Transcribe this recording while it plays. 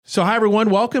So hi, everyone.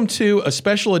 Welcome to a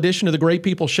special edition of the Great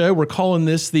People Show. We're calling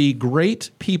this the Great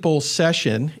People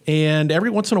Session. And every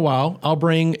once in a while, I'll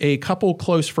bring a couple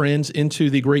close friends into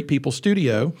the Great People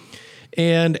studio.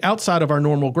 And outside of our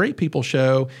normal Great People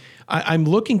Show, I'm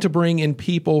looking to bring in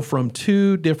people from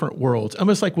two different worlds,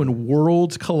 almost like when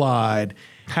worlds collide,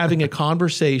 having a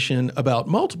conversation about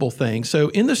multiple things. So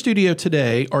in the studio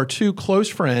today are two close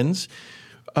friends,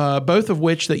 both of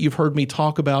which that you've heard me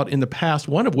talk about in the past,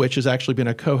 one of which has actually been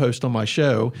a co-host on my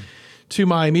show. To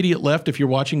my immediate left, if you're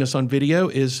watching us on video,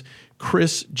 is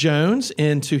Chris Jones,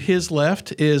 and to his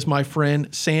left is my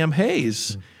friend Sam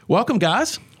Hayes. Welcome,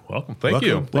 guys. Welcome. Thank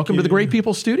you. Welcome to the Great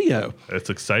People Studio. It's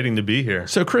exciting to be here.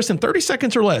 So, Chris, in 30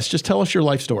 seconds or less, just tell us your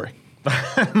life story.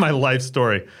 My life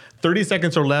story. 30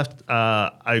 seconds or less.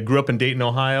 I grew up in Dayton,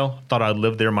 Ohio. Thought I'd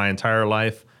lived there my entire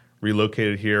life.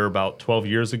 Relocated here about 12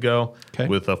 years ago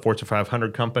with a Fortune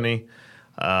 500 company.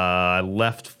 I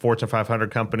left Fortune 500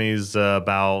 companies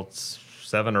about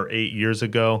 7 or 8 years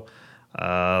ago.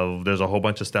 There's a whole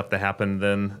bunch of stuff that happened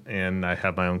then, and I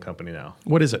have my own company now.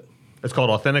 What is it? It's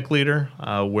called Authentic Leader,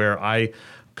 where I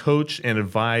coach and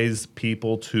advise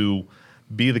people to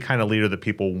be the kind of leader that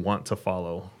people want to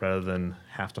follow rather than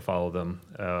have to follow them,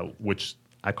 which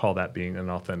I call that being an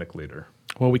authentic leader.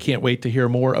 Well, we can't wait to hear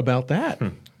more about that.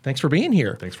 Thanks for being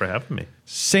here. Thanks for having me.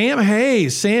 Sam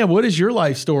Hayes. Sam, what is your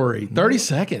life story? 30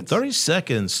 seconds. 30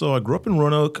 seconds. So I grew up in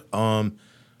Roanoke,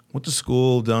 went to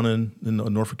school down in the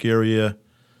Norfolk area.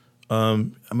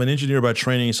 I'm an engineer by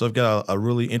training, so I've got a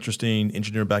really interesting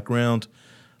engineering background.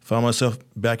 Found myself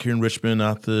back here in Richmond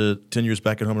after 10 years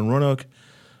back at home in Roanoke.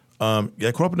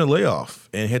 Got caught up in a layoff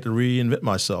and had to reinvent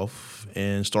myself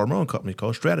and start my own company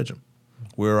called Stratagem,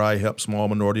 where I help small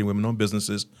minority and women-owned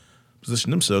businesses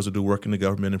position themselves to do work in the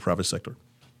government and private sector.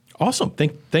 Awesome.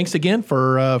 Thanks again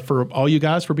for all you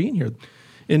guys for being here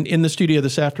in the studio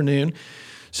this afternoon.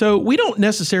 So we don't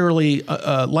necessarily,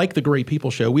 like the Great People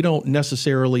Show, we don't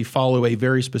necessarily follow a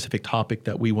very specific topic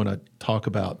that we want to talk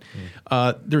about.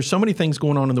 There's so many things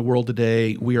going on in the world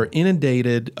today. We are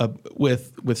inundated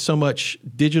with so much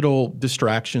digital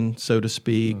distraction, so to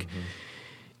speak.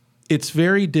 It's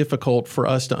very difficult for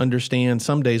us to understand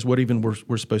some days what even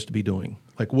we're supposed to be doing.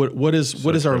 Like what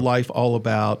is our life all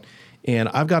about? And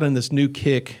I've gotten this new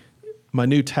kick. My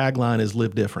new tagline is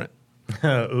 "Live Different."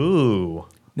 Ooh.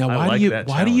 Now, why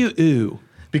do you ooh?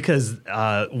 Because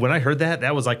when I heard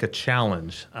that was like a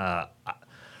challenge. I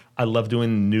love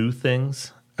doing new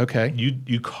things. Okay.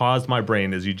 You caused my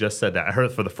brain, as you just said that. I heard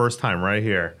it for the first time right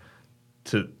here.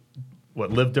 To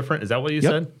live different? Is that what you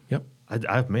said? Yep.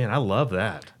 I love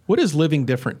that. What is living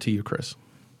different to you, Chris?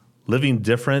 Living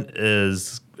different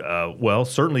is,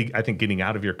 certainly I think getting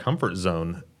out of your comfort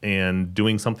zone and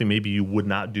doing something maybe you would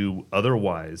not do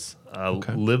otherwise.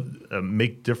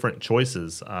 Make different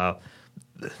choices. How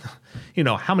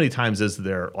many times is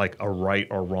there like a right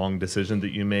or wrong decision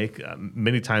that you make?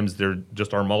 Many times there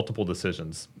just are multiple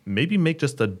decisions. Maybe make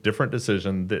just a different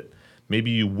decision that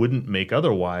maybe you wouldn't make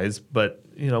otherwise, but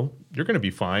you're going to be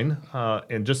fine,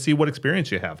 and just see what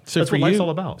experience you have. So that's what life's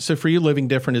all about. So for you, living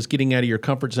different is getting out of your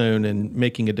comfort zone and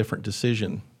making a different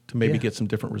decision to maybe get some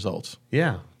different results.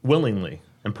 Yeah, willingly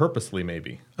and purposely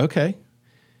maybe. Okay.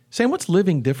 Sam, what's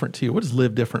living different to you? What does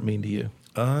live different mean to you?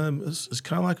 It's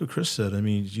kind of like what Chris said. I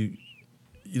mean,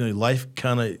 life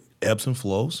kind of ebbs and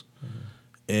flows.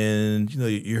 And,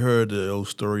 you heard the old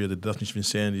story of the definition of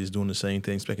insanity is doing the same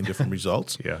thing, expecting different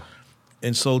results. Yeah.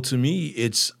 And so to me,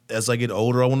 it's as I get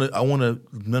older, I want to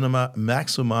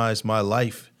maximize my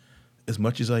life as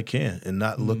much as I can and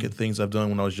not look at things I've done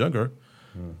when I was younger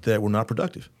that were not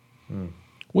productive.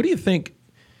 What do you think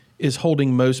is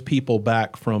holding most people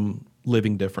back from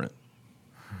living different?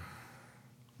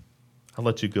 I'll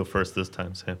let you go first this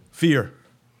time, Sam. Fear.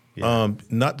 Yeah.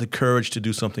 Not the courage to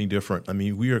do something different. I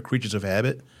mean, we are creatures of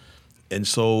habit. And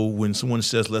so when someone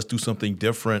says, let's do something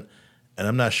different, and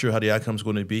I'm not sure how the outcome is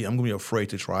going to be, I'm going to be afraid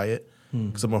to try it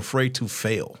because I'm afraid to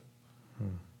fail.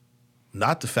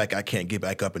 Not the fact I can't get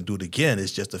back up and do it again.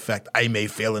 It's just the fact I may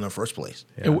fail in the first place.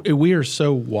 Yeah. And we are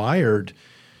so wired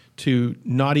to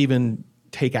not even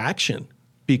take action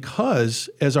because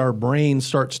as our brain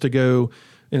starts to go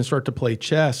and start to play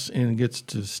chess and gets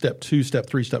to step 2, step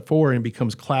 3, step 4, and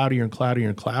becomes cloudier and cloudier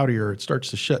and cloudier, it starts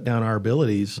to shut down our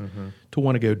abilities to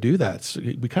want to go do that. So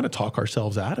we kind of talk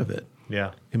ourselves out of it.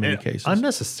 Yeah, in many cases.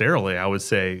 Unnecessarily, I would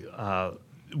say. I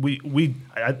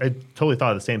totally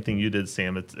thought of the same thing you did,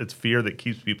 Sam. It's fear that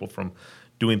keeps people from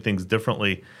doing things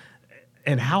differently.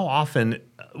 And how often,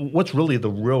 what's really the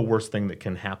real worst thing that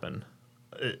can happen?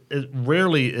 It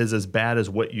rarely is as bad as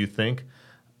what you think.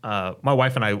 My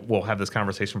wife and I will have this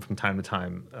conversation from time to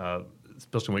time.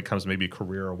 especially when it comes to maybe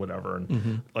career or whatever.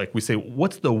 And like we say,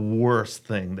 what's the worst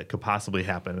thing that could possibly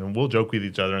happen? And we'll joke with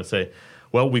each other and say,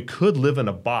 well, we could live in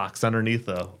a box underneath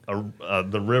the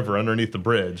river, underneath the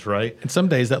bridge, right? And some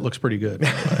days that looks pretty good.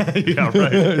 Yeah,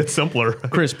 right. It's simpler.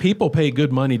 Chris, people pay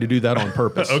good money to do that on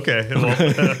purpose. Okay,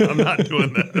 well, I'm not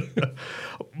doing that.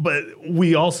 But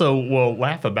we also will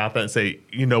laugh about that and say,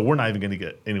 we're not even going to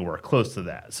get anywhere close to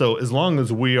that. So as long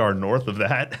as we are north of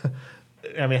that,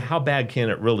 I mean, how bad can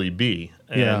it really be?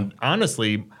 And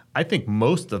honestly, I think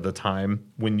most of the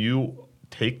time when you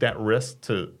take that risk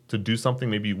to do something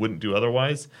maybe you wouldn't do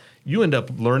otherwise, you end up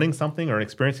learning something or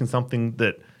experiencing something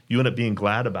that you end up being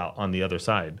glad about on the other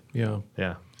side. Yeah.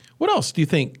 Yeah. What else do you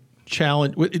think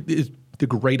is the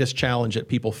greatest challenge that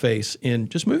people face in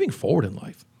just moving forward in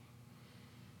life?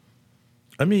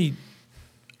 I mean,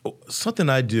 something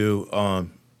I do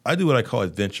what I call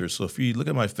adventures. So if you look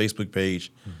at my Facebook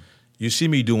page, you see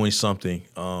me doing something,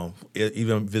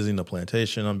 even visiting a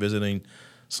plantation, I'm visiting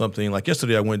something. Like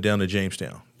yesterday, I went down to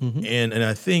Jamestown. And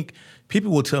I think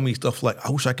people will tell me stuff like,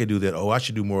 I wish I could do that. Oh, I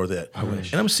should do more of that. I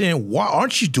wish. And I'm saying, why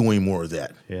aren't you doing more of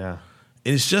that? Yeah.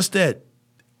 And it's just that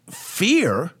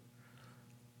fear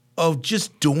of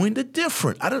just doing the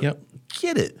different. I don't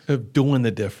get it. Of doing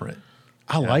the different.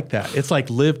 I like that. It's like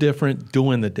live different,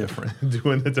 doing the different.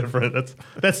 Doing the different.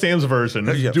 That's Sam's version.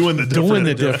 That's doing the different. Doing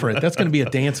the different. That's going to be a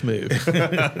dance move.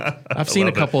 I've seen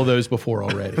a couple of those before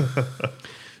already.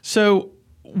 So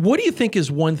what do you think is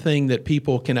one thing that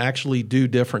people can actually do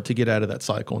different to get out of that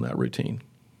cycle and that routine?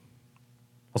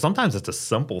 Well, sometimes it's a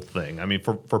simple thing. I mean,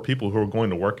 for people who are going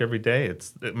to work every day,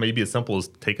 it may be as simple as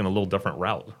taking a little different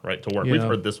route, right, to work. Yeah. We've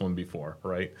heard this one before,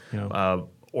 right? Yeah.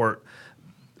 Or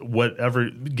whatever,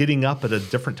 getting up at a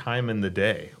different time in the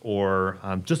day, or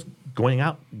just going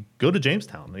out, go to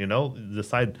Jamestown,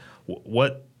 decide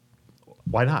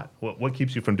why not? What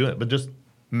keeps you from doing it? But just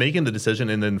making the decision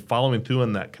and then following through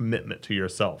on that commitment to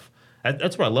yourself.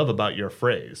 That's what I love about your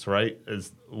phrase, right?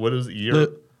 What is it?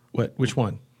 Which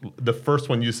one? The first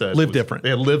one you said. Live different.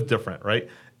 Yeah, live different, right?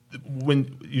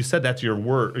 When you said that's your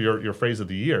word, your phrase of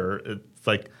the year, it's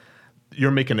like you're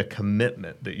making a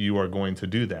commitment that you are going to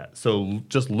do that. So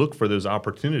just look for those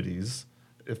opportunities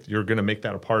if you're going to make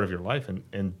that a part of your life,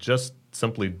 and just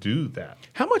simply do that.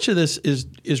 How much of this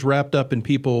is wrapped up in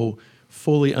people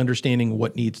fully understanding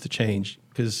what needs to change?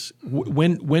 Because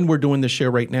when we're doing this show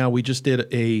right now, we just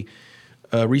did a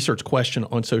research question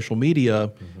on social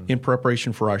media in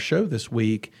preparation for our show this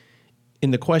week.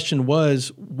 And the question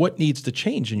was, what needs to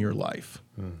change in your life?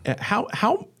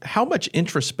 How much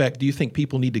introspect do you think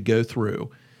people need to go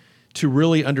through to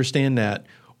really understand that?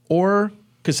 Or,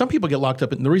 because some people get locked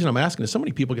up, and the reason I'm asking is so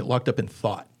many people get locked up in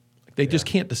thought. They just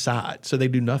can't decide, so they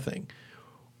do nothing.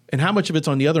 And how much of it's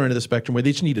on the other end of the spectrum where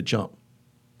they just need to jump?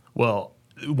 Well,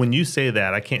 when you say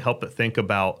that, I can't help but think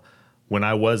about when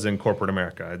I was in corporate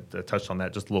America. I touched on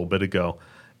that just a little bit ago.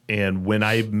 And when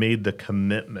I made the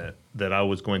commitment that I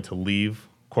was going to leave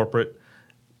corporate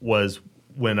was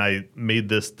when I made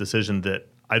this decision that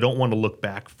I don't want to look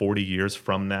back 40 years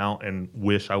from now and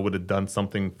wish I would have done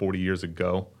something 40 years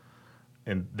ago.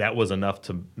 And that was enough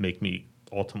to make me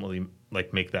ultimately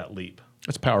make that leap.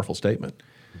 That's a powerful statement.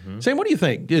 Sam, what do you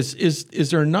think? Is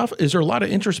there enough? Is there a lot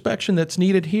of introspection that's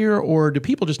needed here, or do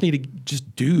people just need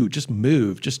to just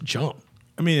move, just jump?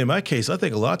 I mean, in my case, I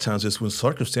think a lot of times it's when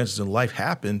circumstances in life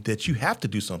happen that you have to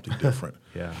do something different.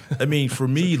 Yeah. I mean, for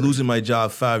me, losing my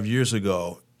job 5 years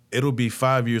ago, it'll be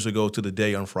 5 years ago to the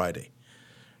day on Friday.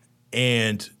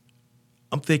 And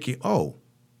I'm thinking,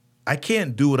 I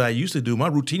can't do what I used to do. My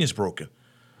routine is broken.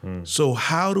 So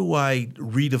how do I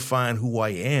redefine who I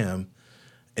am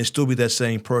and still be that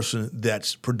same person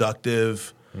that's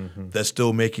productive, that's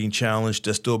still making challenge,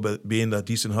 that's still being the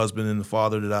decent husband and the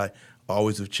father that I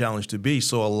always have challenged to be?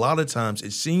 So a lot of times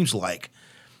it seems like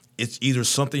it's either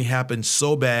something happened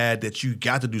so bad that you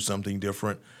got to do something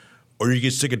different, or you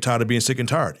get sick and tired of being sick and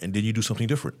tired, and then you do something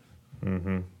different.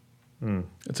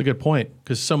 That's a good point,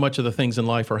 because so much of the things in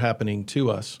life are happening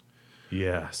to us.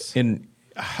 Yes. And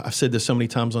I've said this so many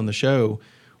times on the show,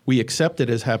 we accept it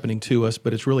as happening to us,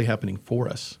 but it's really happening for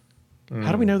us.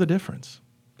 How do we know the difference?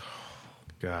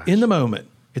 Gosh. In the moment.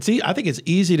 I think it's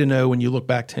easy to know when you look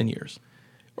back 10 years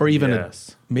or even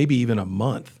maybe even a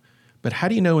month. But how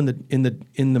do you know in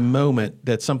the moment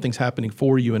that something's happening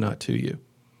for you and not to you?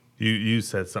 You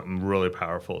said something really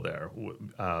powerful there.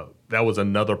 That was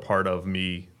another part of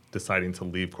me deciding to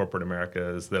leave corporate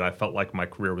America, is that I felt like my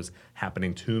career was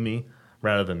happening to me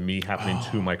rather than me happening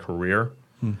to my career.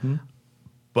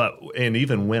 And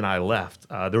even when I left,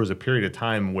 there was a period of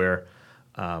time where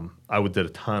did a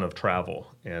ton of travel.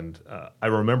 And I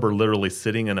remember literally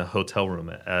sitting in a hotel room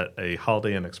at a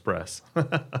Holiday Inn Express,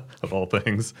 of all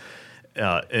things,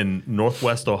 in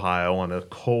Northwest Ohio on a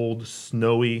cold,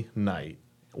 snowy night,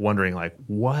 wondering like,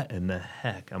 what in the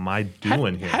heck am I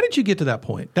doing here? How did you get to that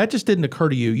point? That just didn't occur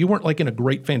to you. You weren't like in a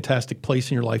great, fantastic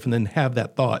place in your life and then have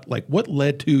that thought. Like, what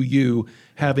led to you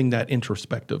having that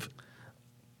introspective?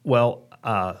 Well,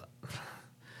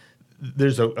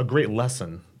 there's a great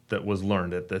lesson that was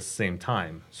learned at this same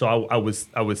time. So I was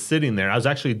sitting there. I was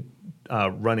actually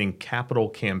running capital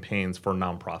campaigns for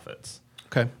nonprofits.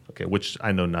 Okay, which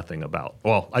I know nothing about.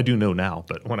 Well, I do know now,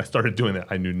 but when I started doing that,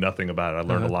 I knew nothing about it. I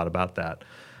learned a lot about that.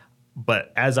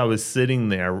 But as I was sitting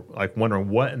there, like wondering,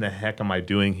 what in the heck am I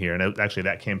doing here? And actually,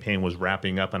 that campaign was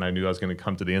wrapping up, and I knew I was going to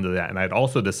come to the end of that. And I'd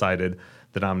also decided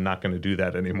that I'm not going to do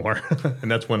that anymore. And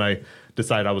that's when I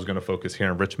decided I was going to focus here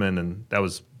in Richmond, and that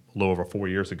was a little over 4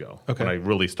 years ago when I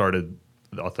really started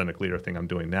the Authentic Leader thing I'm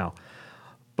doing now.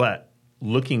 But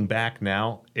looking back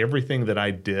now, everything that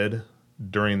I did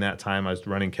during that time I was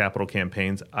running capital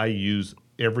campaigns, I use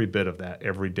every bit of that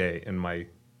every day in my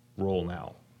role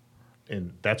now.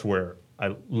 And that's where,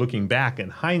 looking back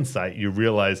in hindsight, you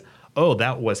realize, oh,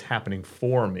 that was happening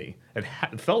for me. It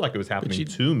felt like it was happening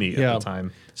to me at the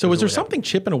time. So was there something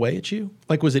chipping away at you?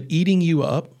 Like, was it eating you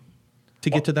up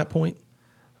to get to that point?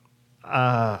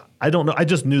 I don't know. I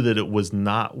just knew that it was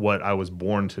not what I was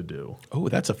born to do. Oh,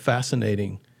 that's a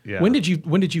fascinating. Yeah. When did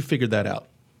you figure that out?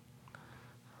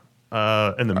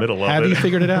 In the middle of it. Have you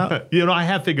figured it out? I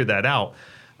have figured that out.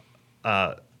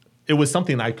 It was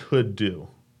something I could do.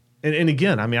 And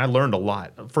again, I mean, I learned a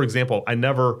lot. For example, I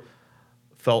never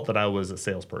felt that I was a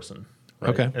salesperson.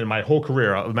 Right? Okay. And my whole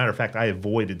career, as a matter of fact, I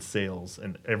avoided sales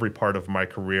in every part of my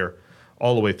career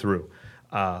all the way through.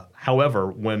 However,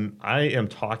 when I am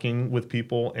talking with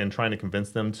people and trying to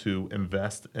convince them to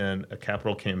invest in a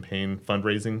capital campaign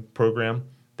fundraising program,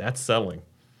 that's selling.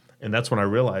 And that's when I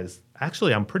realized,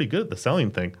 actually, I'm pretty good at the selling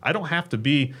thing. I don't have to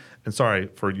be, and sorry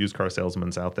for used car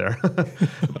salesmen out there, but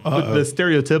the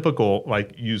stereotypical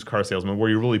like used car salesman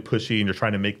where you're really pushy and you're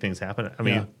trying to make things happen. I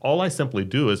mean, all I simply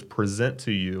do is present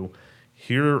to you,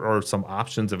 here are some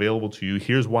options available to you.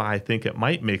 Here's why I think it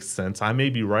might make sense. I may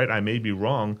be right. I may be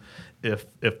wrong. If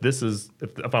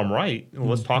I'm right,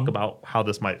 let's talk about how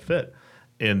this might fit.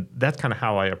 And that's kind of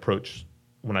how I approach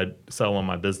when I sell on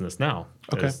my business now.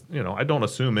 Okay. I don't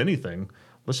assume anything.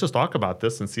 Let's just talk about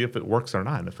this and see if it works or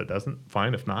not. And if it doesn't,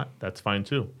 fine. If not, that's fine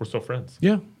too. We're still friends.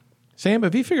 Yeah. Sam,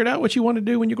 have you figured out what you want to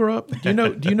do when you grow up? Do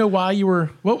you know why you were,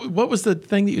 what was the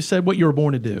thing that you said, what you were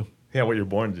born to do? Yeah, what you're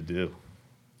born to do.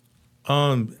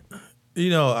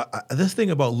 This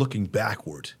thing about looking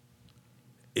backward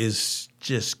is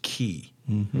just key.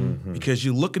 Mm-hmm. Because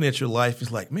you're looking at your life,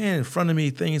 it's like, man, in front of me,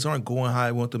 things aren't going how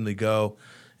I want them to go.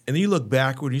 And then you look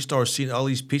backward and you start seeing all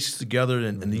these pieces together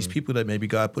and these people that maybe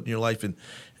God put in your life. And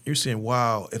you're saying,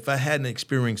 wow, if I hadn't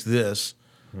experienced this,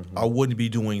 I wouldn't be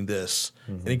doing this.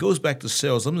 And it goes back to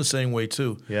sales. I'm the same way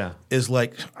too. Yeah. It's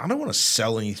like, I don't want to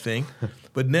sell anything,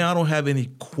 but now I don't have any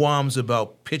qualms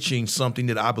about pitching something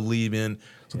that I believe in,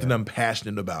 something I'm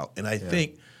passionate about. And I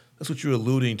think that's what you're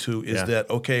alluding to is that,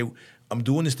 okay, I'm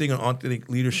doing this thing on authentic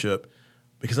leadership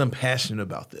because I'm passionate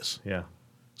about this. Yeah.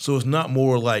 So it's not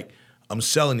more like I'm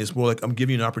selling, it's more like I'm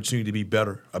giving you an opportunity to be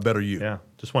a better you. Yeah.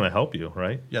 Just want to help you,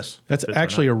 right? Yes. That's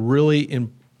actually a really,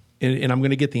 and I'm going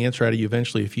to get the answer out of you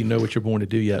eventually if you know what you're born to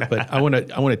do yet. But I want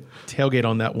to tailgate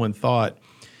on that one thought.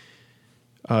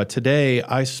 Today,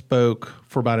 I spoke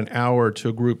for about an hour to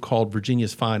a group called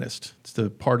Virginia's Finest. It's the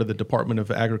part of the Department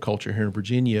of Agriculture here in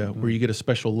Virginia where you get a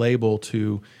special label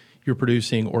to you're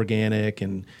producing organic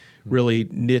and really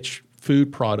niche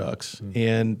food products.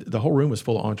 And the whole room was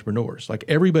full of entrepreneurs. Like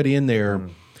everybody in there,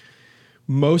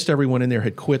 most everyone in there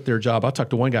had quit their job. I talked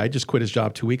to one guy, he just quit his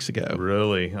job 2 weeks ago.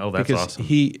 Really? Oh, that's because awesome.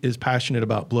 He is passionate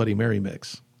about Bloody Mary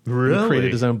Mix. Really? He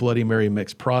created his own Bloody Mary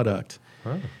Mix product.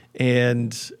 Huh.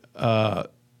 And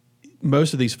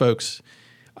most of these folks,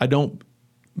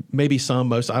 maybe some,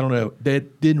 most, I don't know, they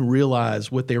didn't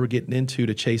realize what they were getting into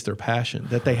to chase their passion,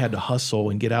 that they had to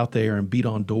hustle and get out there and beat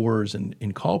on doors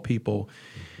and call people.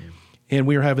 And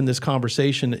we were having this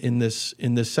conversation in this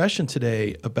session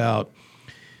today about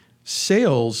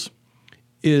sales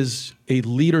is a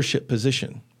leadership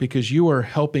position because you are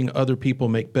helping other people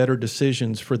make better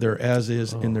decisions for their as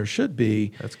is and their should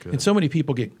be. That's good. And so many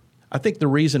people I think the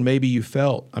reason maybe you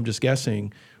felt, I'm just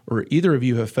guessing, or either of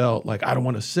you have felt like, I don't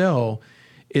want to sell,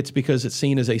 it's because it's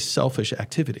seen as a selfish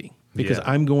activity. Because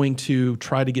I'm going to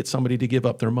try to get somebody to give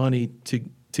up their money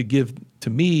to give to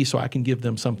me so I can give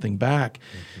them something back.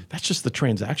 That's just the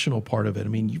transactional part of it. I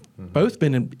mean, you've both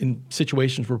been in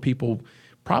situations where people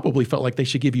probably felt like they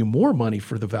should give you more money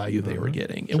for the value they were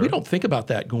getting. And we don't think about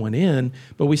that going in,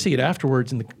 but we see it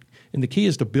afterwards. And the key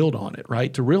is to build on it,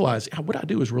 right? To realize what I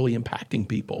do is really impacting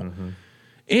people.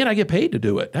 And I get paid to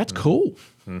do it. That's cool.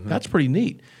 That's pretty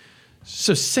neat.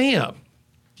 So Sam,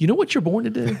 you know what you're born to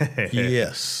do?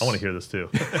 Yes. I want to hear this too.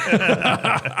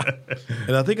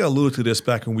 And I think I alluded to this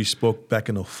back when we spoke back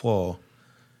in the fall.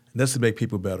 And that's to make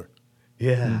people better.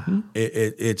 Yeah.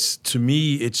 It's to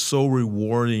me, it's so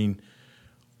rewarding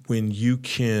when you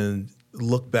can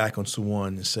look back on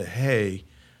someone and say, "Hey,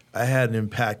 I had an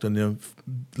impact on them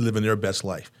living their best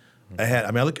life." I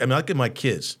look at my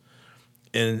kids,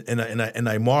 and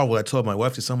I marvel. I told my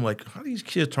wife this. I'm like, how do these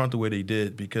kids turn out the way they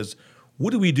did? Because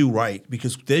what do we do right?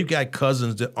 Because they've got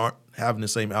cousins that aren't having the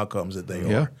same outcomes that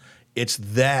they are. It's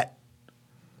that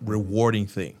rewarding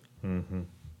thing.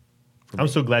 I'm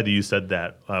so glad that you said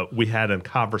that. We had a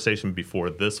conversation before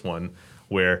this one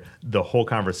where the whole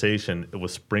conversation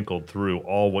was sprinkled through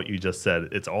all what you just said.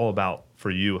 It's all about, for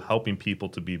you, helping people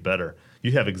to be better.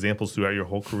 You have examples throughout your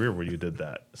whole career where you did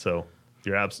that. So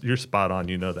you're spot on.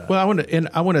 You know that. Well,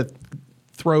 I want to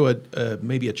throw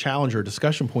maybe a challenge or a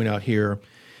discussion point out here.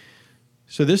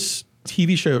 So this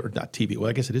TV show, or not TV, well,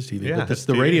 I guess it is TV, but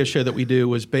the radio show that we do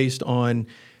was based on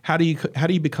how do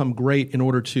you become great in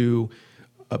order to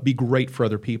be great for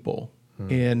other people.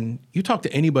 And you talk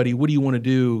to anybody, what do you want to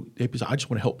do? I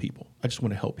just want to help people. I just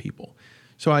want to help people.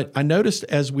 So I noticed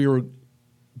as we were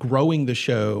growing the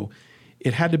show,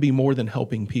 it had to be more than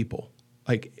helping people.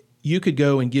 Like you could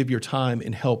go and give your time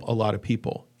and help a lot of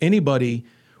people. Anybody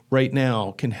right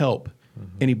now can help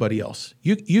anybody else.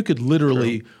 You could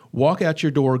literally walk out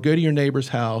your door, go to your neighbor's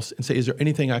house and say, is there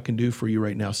anything I can do for you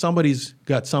right now? Somebody's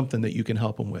got something that you can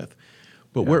help them with.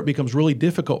 But where it becomes really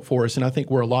difficult for us, and I think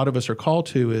where a lot of us are called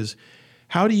to, is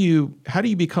how do you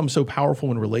become so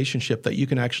powerful in a relationship that you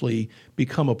can actually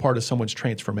become a part of someone's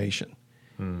transformation?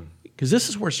 Because this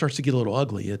is where it starts to get a little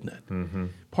ugly, isn't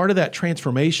it? Part of that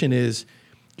transformation is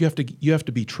you have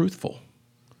to be truthful.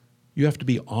 You have to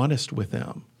be honest with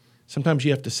them. Sometimes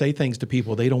you have to say things to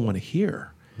people they don't want to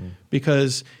hear.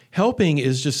 Because helping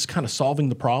is just kind of solving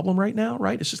the problem right now,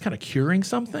 right? It's just kind of curing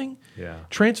something. Yeah.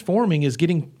 Transforming is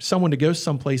getting someone to go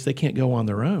someplace they can't go on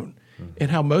their own. And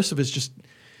how most of us just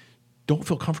don't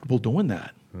feel comfortable doing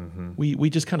that. We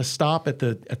just kind of stop at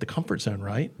the comfort zone,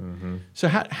 right? So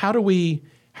how do we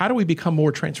become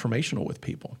more transformational with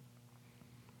people?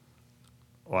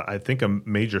 Well, I think a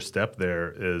major step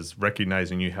there is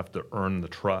recognizing you have to earn the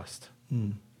trust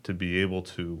to be able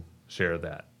to share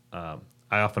that.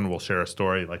 I often will share a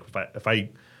story, like if I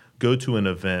go to an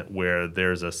event where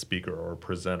there's a speaker or a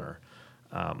presenter,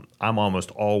 I'm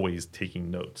almost always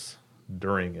taking notes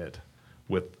during it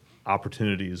with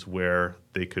opportunities where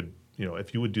they could,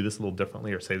 if you would do this a little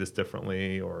differently or say this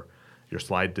differently or your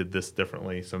slide did this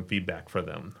differently, some feedback for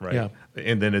them, right? Yeah.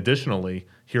 And then additionally,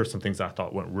 here are some things I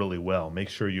thought went really well. Make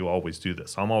sure you always do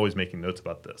this. I'm always making notes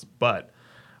about this. But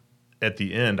at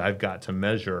the end, I've got to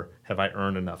measure, have I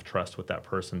earned enough trust with that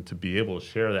person to be able to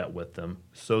share that with them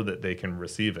so that they can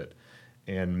receive it?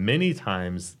 And many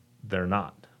times they're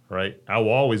not, right? I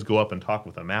will always go up and talk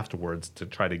with them afterwards to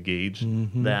try to gauge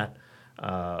that.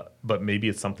 But maybe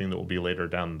it's something that will be later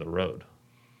down the road.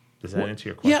 Does that answer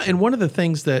your question? Yeah, and one of the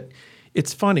things that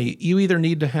it's funny, you either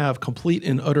need to have complete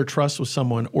and utter trust with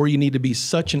someone or you need to be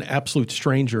such an absolute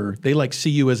stranger. They see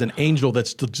you as an angel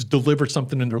that's to just deliver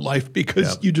something in their life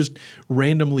because you just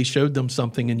randomly showed them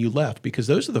something and you left. Because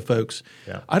those are the folks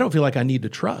I don't feel like I need to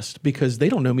trust because they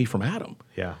don't know me from Adam.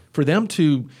 Yeah. For them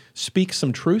to speak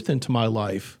some truth into my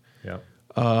life,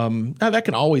 now that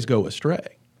can always go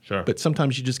astray. Sure. But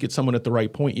sometimes you just get someone at the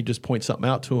right point, you just point something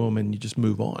out to them and you just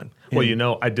move on.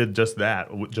 Well, I did just that.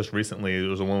 Just recently,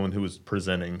 there was a woman who was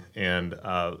presenting and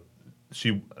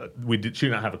she did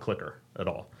not have a clicker at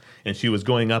all. And she was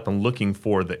going up and looking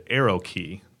for the arrow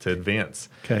key to advance.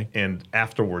 Okay. And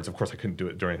afterwards, of course, I couldn't do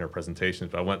it during her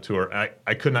presentations, but I went to her.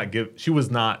 I could not give,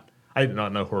 I did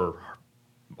not know her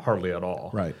hardly at all.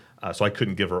 Right. So I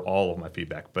couldn't give her all of my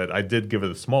feedback, but I did give her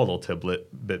the small little tidbit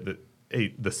that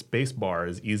the space bar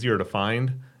is easier to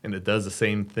find, and it does the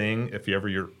same thing if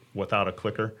you're without a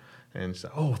clicker. And she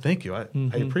said, "Oh, thank you. I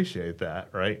appreciate that."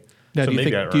 Right? Now, so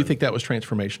do you think that was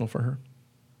transformational for her?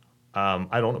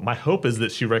 I don't know. My hope is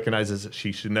that she recognizes that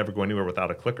she should never go anywhere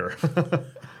without a clicker.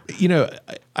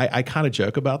 I kind of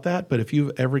joke about that, but if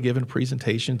you've ever given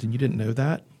presentations and you didn't know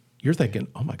that, you're thinking,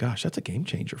 "Oh my gosh, that's a game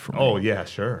changer for me." Oh yeah,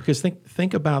 sure. Because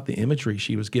think about the imagery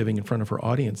she was giving in front of her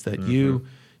audience that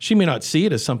she may not see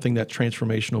it as something that's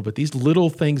transformational, but these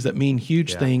little things that mean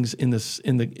huge things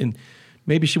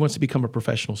Maybe she wants to become a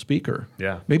professional speaker.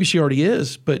 Yeah. Maybe she already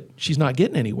is, but she's not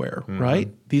getting anywhere, right?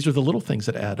 These are the little things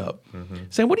that add up.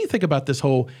 Sam, what do you think about this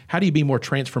whole, how do you be more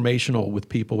transformational with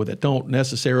people that don't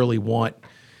necessarily want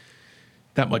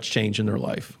that much change in their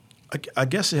life? I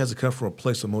guess it has to come from a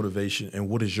place of motivation, and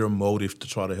what is your motive to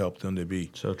try to help them to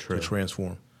be, So true. to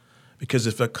transform? Because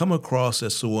if I come across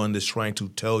as someone that's trying to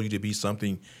tell you to be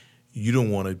something you don't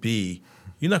want to be,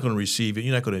 you're not going to receive it.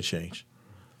 You're not going to change.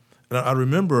 And I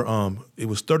remember it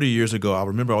was 30 years ago. I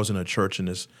remember I was in a church, and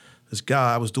this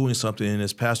guy, I was doing something, and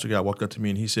this pastor guy walked up to me,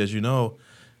 and he says, you want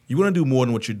to do more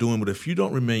than what you're doing, but if you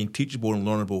don't remain teachable and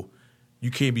learnable, you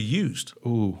can't be used.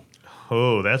 Ooh.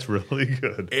 Oh, that's really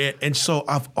good. And so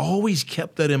I've always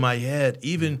kept that in my head,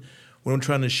 even when I'm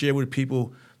trying to share with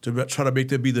people to try to make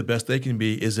them be the best they can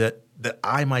be, is that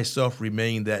I myself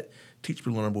remain that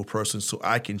teachable, learnable person so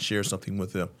I can share something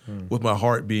with them, with my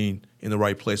heart being in the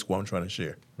right place while I'm trying to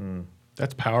share.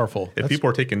 That's powerful. If people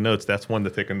are taking notes, that's one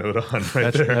to take a note on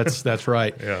right there. That's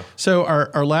right. Yeah. So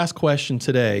our last question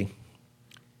today,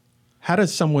 how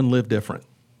does someone live different?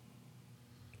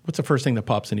 What's the first thing that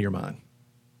pops into your mind?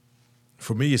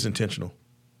 For me, it's intentional.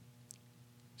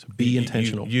 So be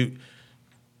intentional. You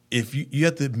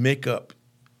have to make up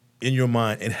in your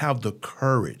mind and have the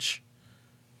courage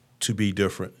to be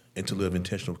different and to live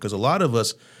intentional. Because a lot of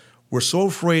us, we're so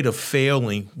afraid of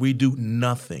failing, we do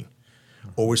nothing.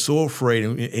 Or we're so afraid,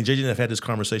 and JJ and I have had this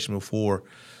conversation before,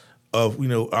 of,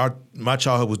 my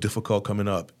childhood was difficult coming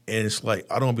up. And it's like,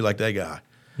 I don't want to be like that guy.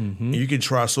 And you can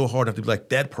try so hard not to be like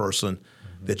that person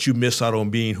that you miss out on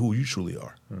being who you truly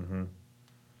are.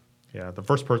 Yeah, the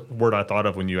first word I thought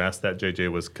of when you asked that,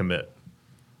 JJ, was commit.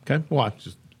 Okay, why?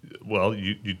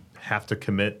 You have to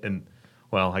commit, and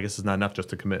I guess it's not enough just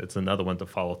to commit. It's another one to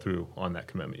follow through on that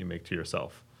commitment you make to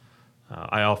yourself.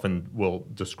 I often will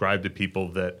describe to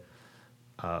people that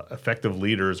effective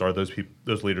leaders are those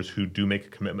leaders who do make a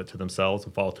commitment to themselves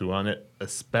and follow through on it,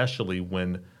 especially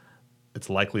when it's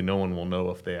likely no one will know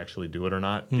if they actually do it or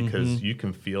not, because you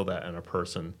can feel that in a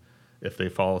person if they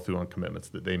follow through on commitments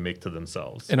that they make to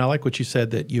themselves. And I like what you said,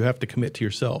 that you have to commit to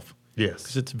yourself. Yes.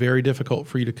 Because it's very difficult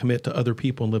for you to commit to other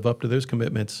people and live up to those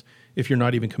commitments if you're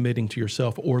not even committing to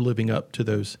yourself or living up to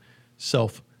those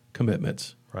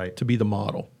self-commitments. Right. To be the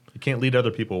model. You can't lead other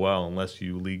people well unless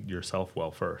you lead yourself well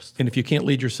first. And if you can't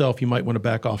lead yourself, you might want to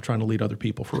back off trying to lead other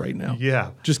people for right now. Yeah.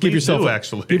 Just give yourself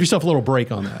give yourself a little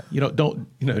break on that.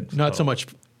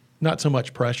 Not so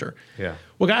much pressure. Yeah.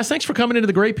 Well, guys, thanks for coming into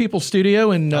the Great People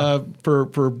Studio and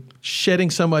for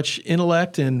shedding so much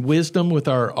intellect and wisdom with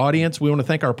our audience. We want to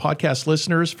thank our podcast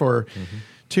listeners for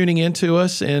tuning in to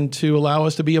us and to allow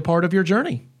us to be a part of your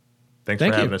journey. Thanks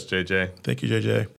for having us, JJ. Thank you, JJ.